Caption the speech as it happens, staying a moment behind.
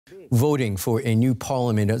Voting for a new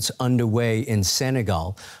parliament is underway in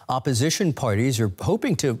Senegal. Opposition parties are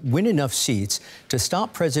hoping to win enough seats to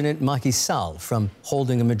stop President Macky Sall from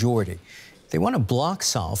holding a majority. They want to block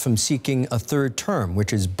Sall from seeking a third term,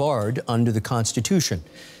 which is barred under the Constitution.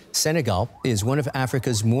 Senegal is one of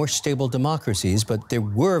Africa's more stable democracies, but there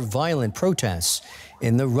were violent protests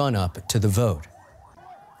in the run-up to the vote.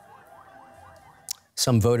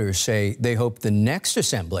 Some voters say they hope the next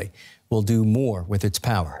assembly will do more with its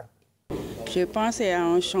power.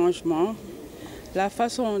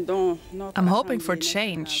 I'm hoping for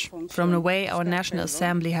change from the way our National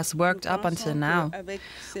Assembly has worked up until now.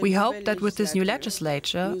 We hope that with this new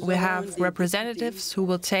legislature, we have representatives who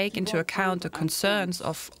will take into account the concerns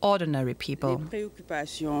of ordinary people.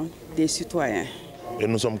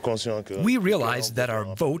 We realize that our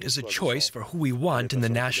vote is a choice for who we want in the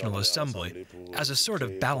National Assembly, as a sort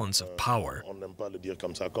of balance of power.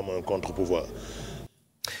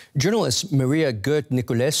 Journalist Maria Gert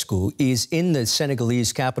Niculescu is in the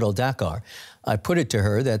Senegalese capital, Dakar. I put it to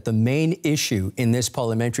her that the main issue in this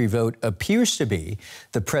parliamentary vote appears to be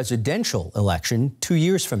the presidential election 2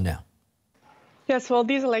 years from now. Yes, well,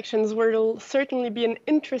 these elections will certainly be an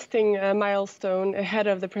interesting milestone ahead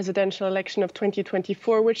of the presidential election of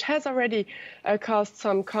 2024, which has already caused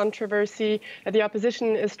some controversy. The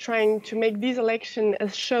opposition is trying to make these elections a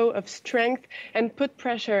show of strength and put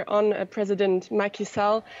pressure on President Macky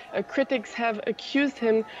Sall. Critics have accused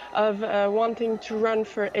him of wanting to run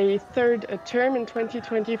for a third term in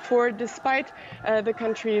 2024, despite the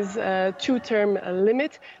country's two-term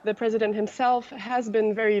limit. The president himself has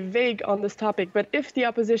been very vague on this topic, but if the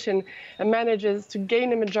opposition manages to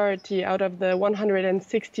gain a majority out of the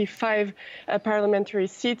 165 parliamentary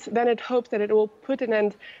seats, then it hopes that it will put an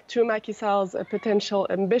end to Macky Sall's potential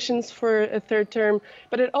ambitions for a third term.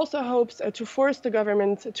 But it also hopes to force the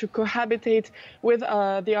government to cohabitate with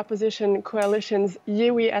the opposition coalitions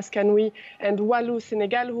Yewi Askanui and Walou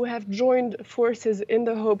Senegal, who have joined forces in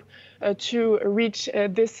the hope to reach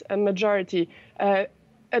this majority.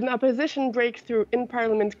 An opposition breakthrough in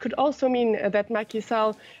parliament could also mean that Macky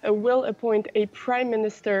Sall will appoint a prime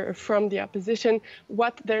minister from the opposition.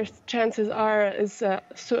 What their chances are is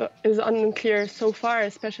unclear so far,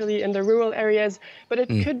 especially in the rural areas. But it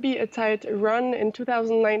could be a tight run. In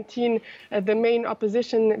 2019, the main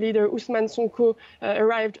opposition leader, Ousmane Sonko,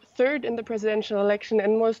 arrived third in the presidential election.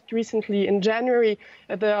 And most recently, in January,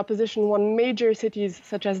 the opposition won major cities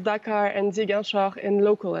such as Dakar and Ziguinchor in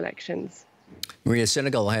local elections. Maria,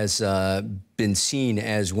 Senegal has been seen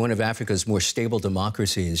as one of Africa's more stable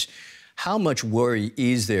democracies. How much worry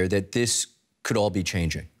is there that this could all be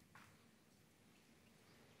changing?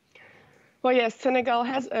 Well, yes, Senegal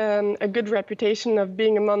has a good reputation of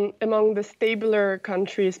being among the stabler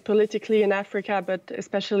countries politically in Africa, but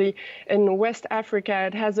especially in West Africa.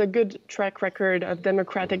 It has a good track record of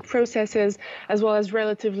democratic processes, as well as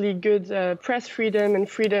relatively good press freedom and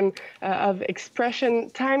freedom of expression.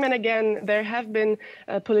 Time and again, there have been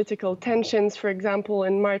political tensions. For example,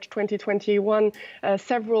 in March 2021,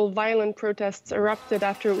 several violent protests erupted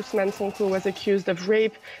after Ousmane Sonko was accused of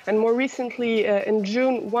rape. And more recently, in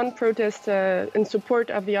June, one protest in support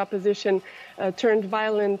of the opposition turned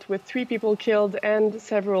violent, with 3 people killed and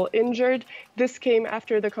several injured. This came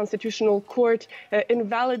after the Constitutional Court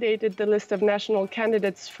invalidated the list of national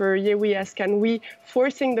candidates for Yewi Askanui,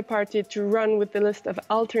 forcing the party to run with the list of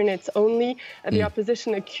alternates only. The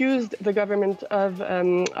opposition accused the government of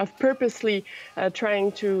purposely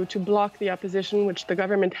trying to block the opposition, which the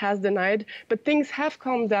government has denied. But things have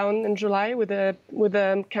calmed down in July with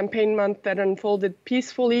a campaign month that unfolded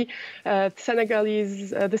peacefully. The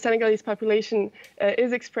Senegalese population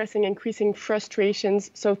is expressing increasing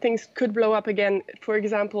frustrations, so things could blow up again, for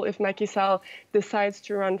example, if Macky Sall decides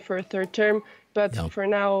to run for a third term. But for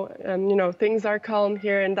now, things are calm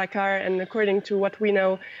here in Dakar, and according to what we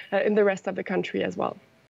know, in the rest of the country as well.